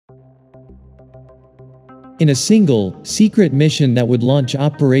In a single, secret mission that would launch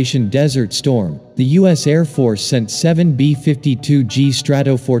Operation Desert Storm, the U.S. Air Force sent 7 B-52G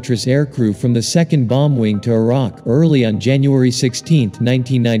Stratofortress aircrew from the 2nd Bomb Wing to Iraq early on January 16,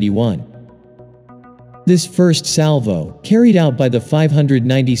 1991. This first salvo, carried out by the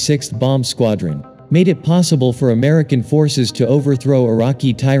 596th Bomb Squadron, made it possible for American forces to overthrow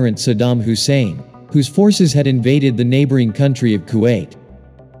Iraqi tyrant Saddam Hussein, whose forces had invaded the neighboring country of Kuwait.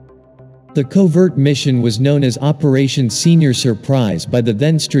 The covert mission was known as Operation Senior Surprise by the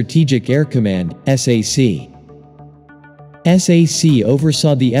then Strategic Air Command, SAC. SAC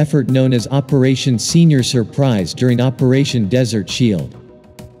oversaw the effort known as Operation Senior Surprise during Operation Desert Shield.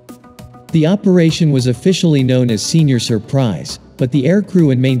 The operation was officially known as Senior Surprise, but the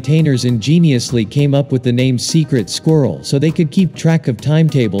aircrew and maintainers ingeniously came up with the name Secret Squirrel so they could keep track of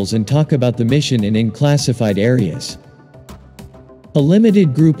timetables and talk about the mission in unclassified areas. A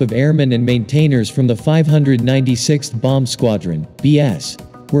limited group of airmen and maintainers from the 596th Bomb Squadron, BS,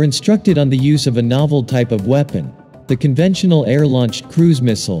 were instructed on the use of a novel type of weapon, the Conventional Air-Launched Cruise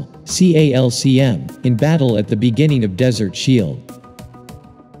Missile, CALCM, in battle at the beginning of Desert Shield.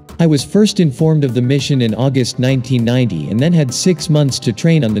 I was first informed of the mission in August 1990 and then had 6 months to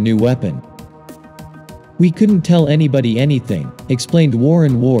train on the new weapon. "We couldn't tell anybody anything," explained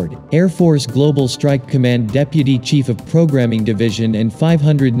Warren Ward, Air Force Global Strike Command Deputy Chief of Programming Division and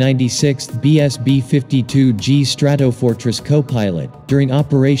 596th BS B-52G Stratofortress co-pilot, during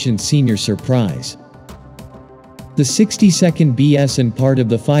Operation Senior Surprise. The 62nd BS and part of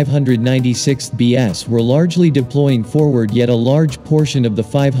the 596th BS were largely deploying forward, yet a large portion of the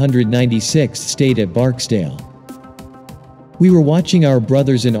 596th stayed at Barksdale. We were watching our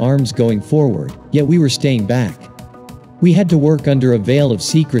brothers in arms going forward, yet we were staying back. We had to work under a veil of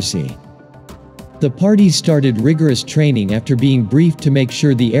secrecy. The parties started rigorous training after being briefed to make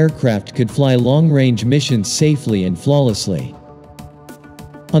sure the aircraft could fly long-range missions safely and flawlessly.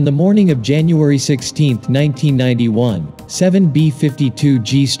 On the morning of January 16, 1991, 7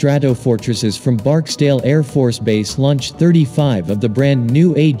 B-52G Stratofortresses from Barksdale Air Force Base launched 35 of the brand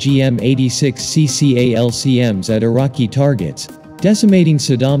new AGM-86 CCALCMs at Iraqi targets, decimating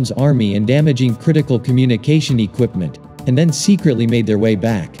Saddam's army and damaging critical communication equipment, and then secretly made their way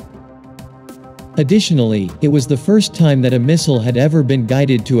back. Additionally, it was the first time that a missile had ever been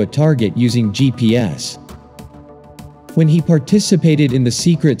guided to a target using GPS. When he participated in the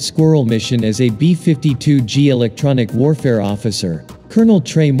Secret Squirrel mission as a B-52G electronic warfare officer, Colonel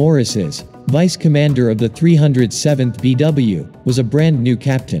Trey Morris's, vice commander of the 307th BW, was a brand new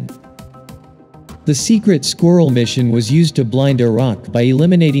captain. The Secret Squirrel mission was used to blind Iraq by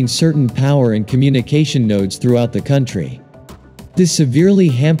eliminating certain power and communication nodes throughout the country. This severely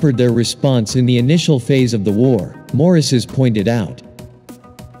hampered their response in the initial phase of the war, Morris pointed out.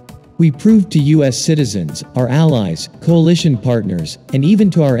 "We proved to U.S. citizens, our allies, coalition partners, and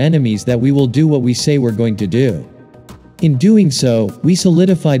even to our enemies that we will do what we say we're going to do. In doing so, we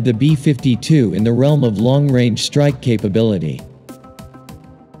solidified the B-52 in the realm of long-range strike capability."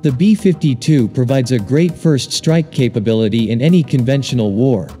 The B-52 provides a great first strike capability in any conventional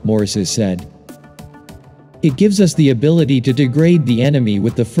war, Morris said. "It gives us the ability to degrade the enemy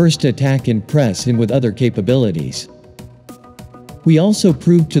with the first attack and press in with other capabilities. We also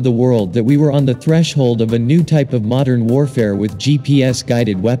proved to the world that we were on the threshold of a new type of modern warfare with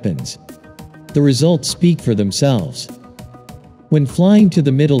GPS-guided weapons. The results speak for themselves." When flying to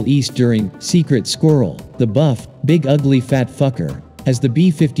the Middle East during Secret Squirrel, the buff, big ugly fat fucker, as the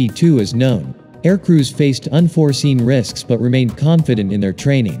B-52 is known, aircrews faced unforeseen risks but remained confident in their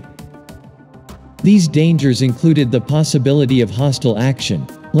training. These dangers included the possibility of hostile action,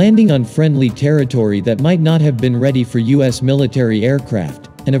 landing on friendly territory that might not have been ready for U.S. military aircraft,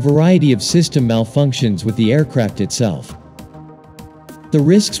 and a variety of system malfunctions with the aircraft itself. "The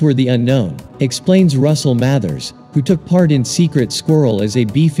risks were the unknown," explains Russell Mathers, who took part in Secret Squirrel as a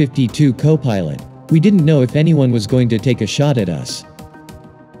B-52 co-pilot. "We didn't know if anyone was going to take a shot at us."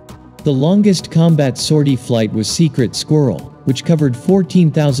 The longest combat sortie flight was Secret Squirrel, which covered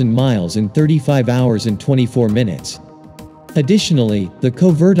 14,000 miles in 35 hours and 24 minutes. Additionally, the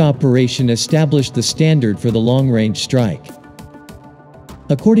covert operation established the standard for the long-range strike.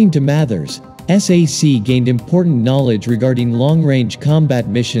 According to Mathers, SAC gained important knowledge regarding long-range combat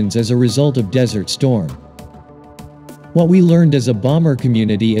missions as a result of Desert Storm. "What we learned as a bomber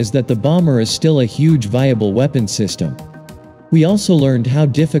community is that the bomber is still a huge viable weapon system. We also learned how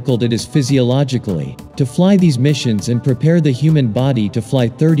difficult it is physiologically to fly these missions and prepare the human body to fly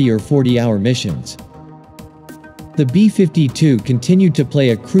 30 or 40-hour missions." The B-52 continued to play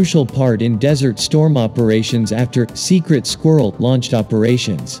a crucial part in Desert Storm operations after Secret Squirrel launched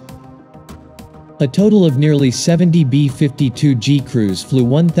operations. A total of nearly 70 B-52G crews flew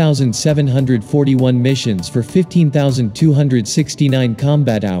 1,741 missions for 15,269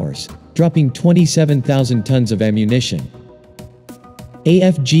 combat hours, dropping 27,000 tons of ammunition.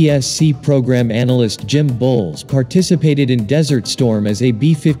 AFGSC program analyst Jim Bowles participated in Desert Storm as a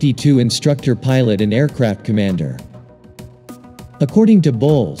B-52 instructor pilot and aircraft commander. According to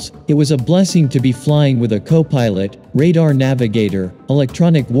Bowles, it was a blessing to be flying with a co-pilot, radar navigator,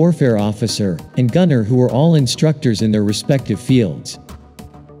 electronic warfare officer, and gunner who were all instructors in their respective fields.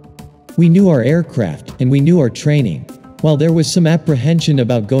 We knew our aircraft, and we knew our training. While there was some apprehension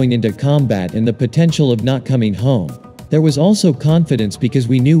about going into combat and the potential of not coming home, there was also confidence because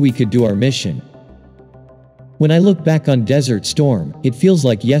we knew we could do our mission. When I look back on Desert Storm, it feels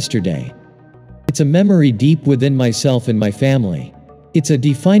like yesterday. It's a memory deep within myself and my family. It's a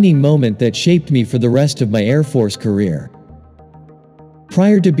defining moment that shaped me for the rest of my Air Force career.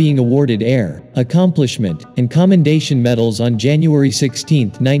 Prior to being awarded Air, Accomplishment, and Commendation medals on January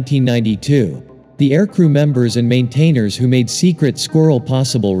 16, 1992, the aircrew members and maintainers who made Secret Squirrel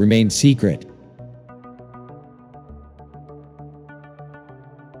possible remained secret.